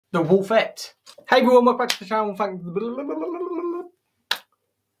the WOLFette. Hey everyone, welcome back to the channel.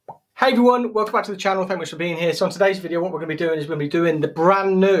 Hey everyone, welcome back to the channel. Thank you for being here. So on today's video, what we're going to be doing is we're going to be doing the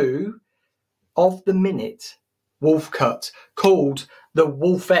brand new of the minute wolf cut called the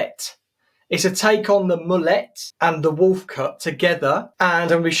WOLFette. It's a take on the mullet and the wolf cut together, and I'm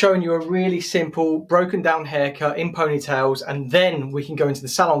going to be showing you a really simple broken down haircut in ponytails, and then we can go into the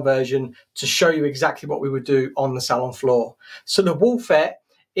salon version to show you exactly what we would do on the salon floor. So the WOLFette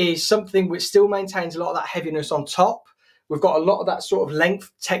is something which still maintains a lot of that heaviness on top. We've got a lot of that sort of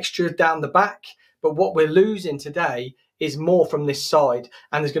length texture down the back, but what we're losing today is more from this side,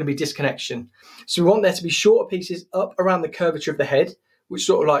 and there's going to be disconnection. So we want there to be shorter pieces up around the curvature of the head, which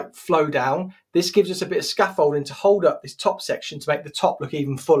sort of like flow down. This gives us a bit of scaffolding to hold up this top section to make the top look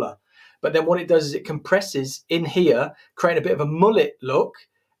even fuller. But then what it does is it compresses in here, creating a bit of a mullet look,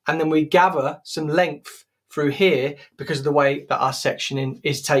 and then we gather some length through here because of the way that our sectioning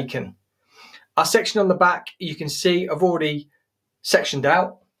is taken. Our section on the back, you can see I've already sectioned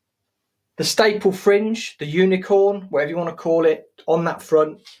out. The staple fringe, the unicorn, whatever you want to call it, on that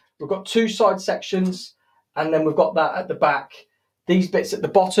front. We've got two side sections, and then we've got that at the back. These bits at the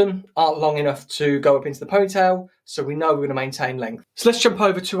bottom aren't long enough to go up into the ponytail, so we know we're going to maintain length. So let's jump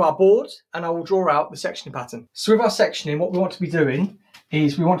over to our board and I will draw out the sectioning pattern. So with our sectioning, what we want to be doing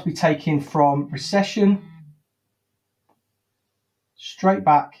is we want to be taking from recession straight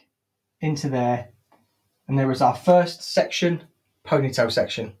back into there, and there is our first section, ponytail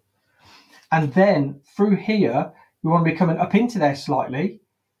section. And then through here, we want to be coming up into there slightly,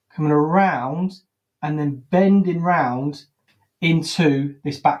 coming around and then bending round into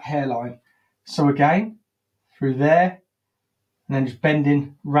this back hairline. So again, through there, and then just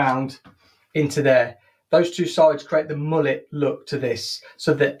bending round into there. Those two sides create the mullet look to this,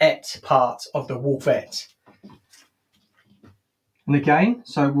 so the et part of the WOLFette. And again,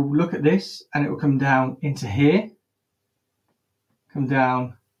 so we'll look at this and it will come down into here, come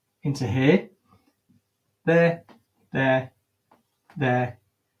down into here, there, there, there,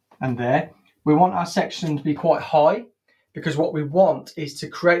 and there. We want our section to be quite high, because what we want is to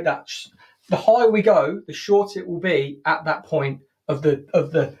create that, the higher we go, the shorter it will be at that point of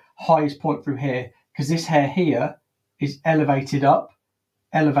the highest point through here, because this hair here is elevated up,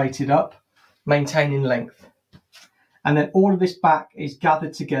 maintaining length. And then all of this back is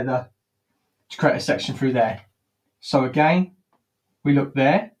gathered together to create a section through there. So again, we look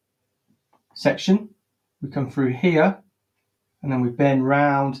there, section, we come through here, and then we bend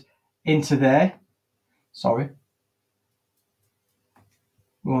round into there, sorry.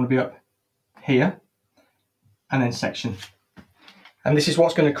 We want to be up here, and then section. And this is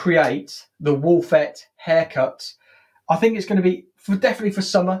what's going to create the WOLFette haircut. I think it's going to be, definitely for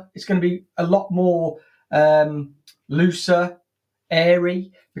summer, it's going to be a lot more looser,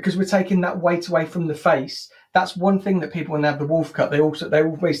 airy, because we're taking that weight away from the face. That's one thing that people, when they have the wolf cut, they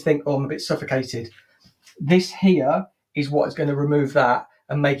always think, oh, I'm a bit suffocated. This here is what is going to remove that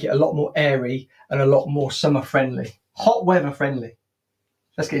and make it a lot more airy and a lot more summer friendly, hot weather friendly.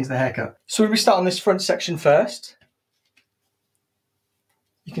 Let's get into the haircut. So we start on this front section first.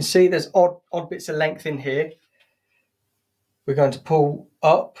 You can see there's odd bits of length in here. We're going to pull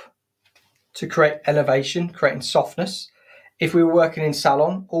up to create elevation, creating softness. If we were working in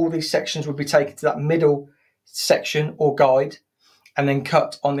salon, all these sections would be taken to that middle section or guide and then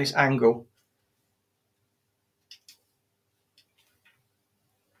cut on this angle.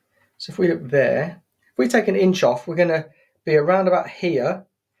 So if we look there, if we take an inch off, we're going to be around about here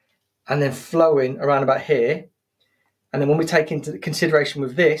and then flowing around about here. And then when we take into consideration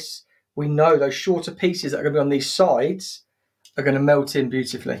with this, we know those shorter pieces that are going to be on these sides are going to melt in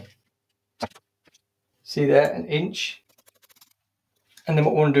beautifully. See there, an inch. And then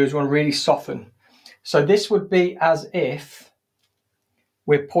what we want to do is we want to really soften. So this would be as if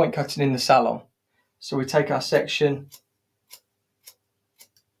we're point cutting in the salon. So we take our section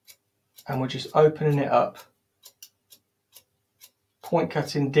and we're just opening it up, point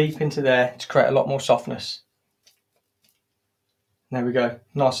cutting deep into there to create a lot more softness. There we go,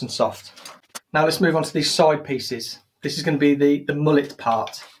 nice and soft. Now let's move on to these side pieces. This is going to be the mullet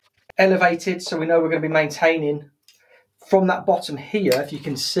part. Elevated, so we know we're going to be maintaining from that bottom here, if you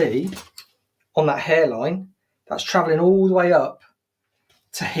can see, on that hairline, that's travelling all the way up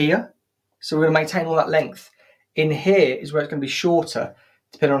to here. So we're going to maintain all that length. In here is where it's going to be shorter,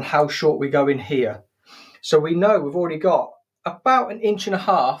 depending on how short we go in here. So we know we've already got about 1.5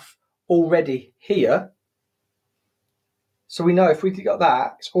 inches already here. So we know if we got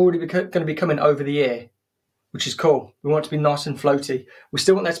that, it's already going to be coming over the ear, which is cool. We want it to be nice and floaty. We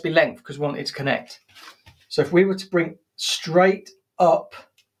still want there to be length because we want it to connect. So if we were to bring straight up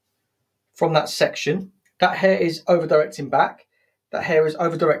from that section. That hair is over directing back. That hair is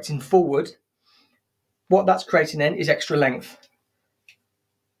over directing forward. What that's creating then is extra length.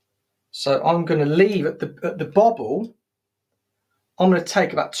 So I'm going to leave at the bobble. I'm going to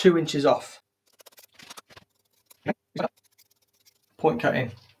take about 2 inches off. Point cutting.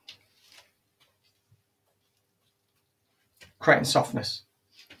 Creating softness.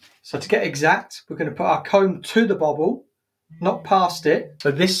 So to get exact, we're going to put our comb to the bobble, not past it. So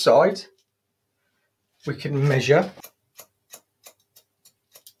this side, we can measure.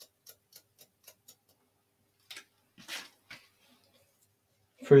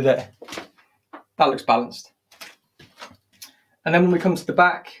 Through there. That looks balanced. And then when we come to the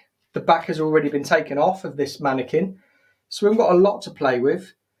back has already been taken off of this mannequin. So we've got a lot to play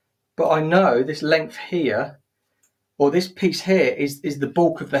with. But I know this length here, or this piece here, is the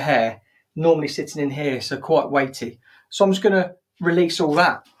bulk of the hair, normally sitting in here, so quite weighty. So I'm just going to release all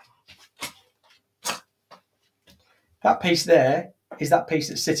that. That piece there is that piece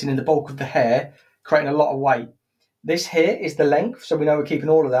that's sitting in the bulk of the hair, creating a lot of weight. This here is the length, so we know we're keeping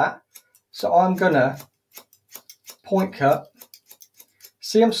all of that. So I'm going to point cut.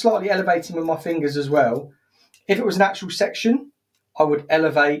 See, I'm slightly elevating with my fingers as well. If it was an actual section, I would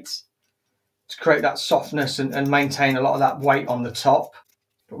elevate to create that softness and maintain a lot of that weight on the top.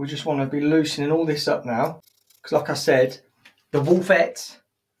 But we just want to be loosening all this up now. Because like I said, the WOLFette,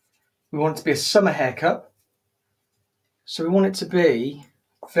 we want it to be a summer haircut. So we want it to be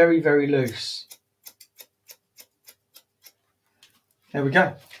very, very loose. There we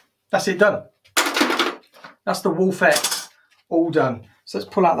go. That's it done. That's the WOLFette all done. So let's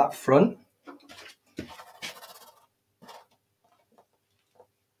pull out that front.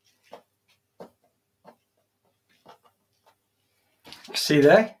 See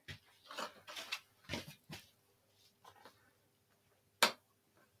there?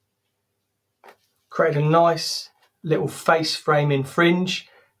 Create a nice little face framing fringe.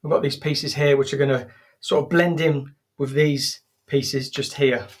 We've got these pieces here which are going to sort of blend in with these pieces just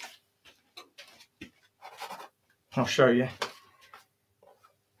here. I'll show you.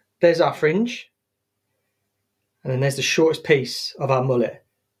 There's our fringe, and then there's the shortest piece of our mullet,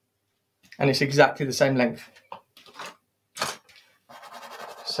 and it's exactly the same length.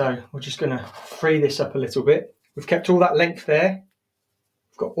 So we're just going to free this up a little bit. We've kept all that length there.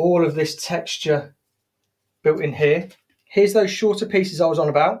 We've got all of this texture built in here. Here's those shorter pieces I was on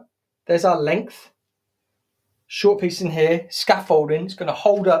about. There's our length. Short piece in here, scaffolding. It's going to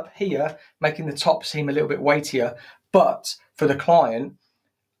hold up here, making the top seem a little bit weightier, but for the client,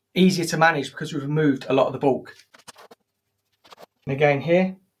 easier to manage because we've removed a lot of the bulk. And again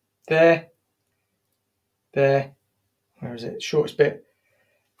here, there, where is it? Shortest bit,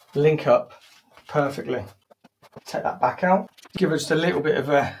 link up perfectly. Take that back out, give us a little bit of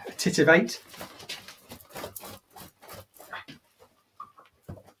a titivate.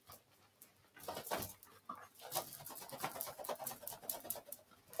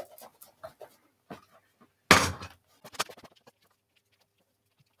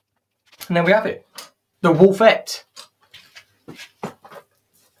 And then we have it, the WOLFette.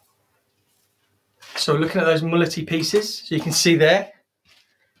 So looking at those mullety pieces, so you can see there,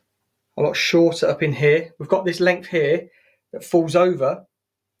 a lot shorter up in here. We've got this length here that falls over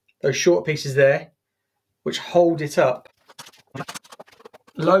those short pieces there, which hold it up.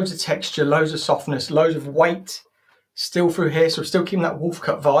 Loads of texture, loads of softness, loads of weight still through here, so we're still keeping that wolf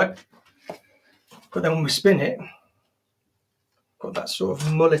cut vibe. But then when we spin it, got that sort of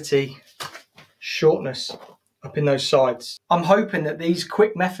mullety shortness up in those sides. I'm hoping that these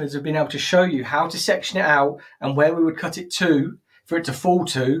quick methods have been able to show you how to section it out and where we would cut it to for it to fall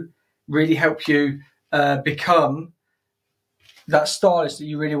to, really help you become that stylist that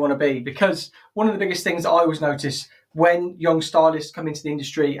you really want to be. Because one of the biggest things that I always notice when young stylists come into the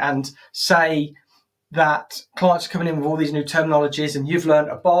industry and say that clients are coming in with all these new terminologies and you've learned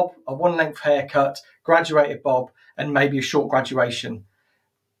a bob, a one length haircut, graduated bob, and maybe a short graduation.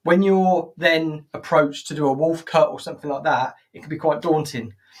 When you're then approached to do a wolf cut or something like that, it can be quite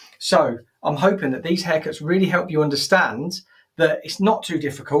daunting. So I'm hoping that these haircuts really help you understand that it's not too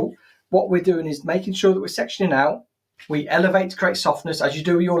difficult. What we're doing is making sure that we're sectioning out. We elevate to create softness as you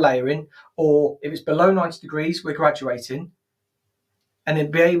do with your layering, or if it's below 90 degrees, we're graduating. And then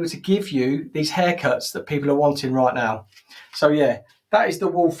be able to give you these haircuts that people are wanting right now. So yeah, that is the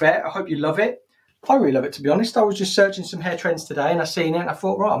WOLFette. I hope you love it. I really love it, to be honest. I was just searching some hair trends today and I seen it and I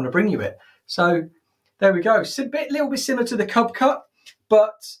thought, right, I'm going to bring you it. So there we go. It's a little bit similar to the cub cut,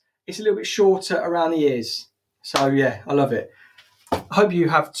 but it's a little bit shorter around the ears. So yeah, I love it. I hope you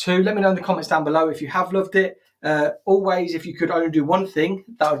have too. Let me know in the comments down below if you have loved it. Always, if you could only do one thing,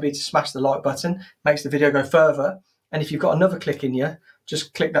 that would be to smash the like button. Makes the video go further. And if you've got another click in you,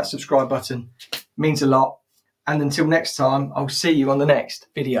 just click that subscribe button. It means a lot. And until next time, I'll see you on the next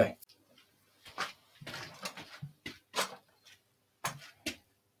video.